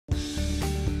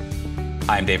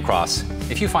Hi, I'm Dave Cross.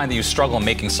 If you find that you struggle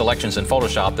making selections in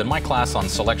Photoshop, then my class on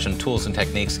selection tools and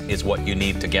techniques is what you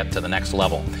need to get to the next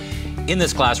level. In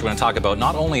this class, we're going to talk about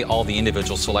not only all the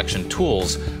individual selection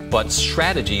tools, but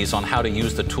strategies on how to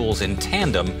use the tools in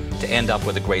tandem to end up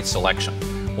with a great selection.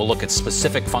 We'll look at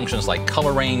specific functions like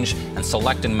color range and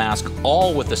select and mask,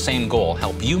 all with the same goal: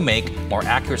 help you make more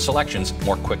accurate selections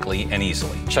more quickly and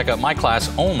easily. Check out my class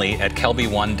only at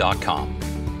KelbyOne.com.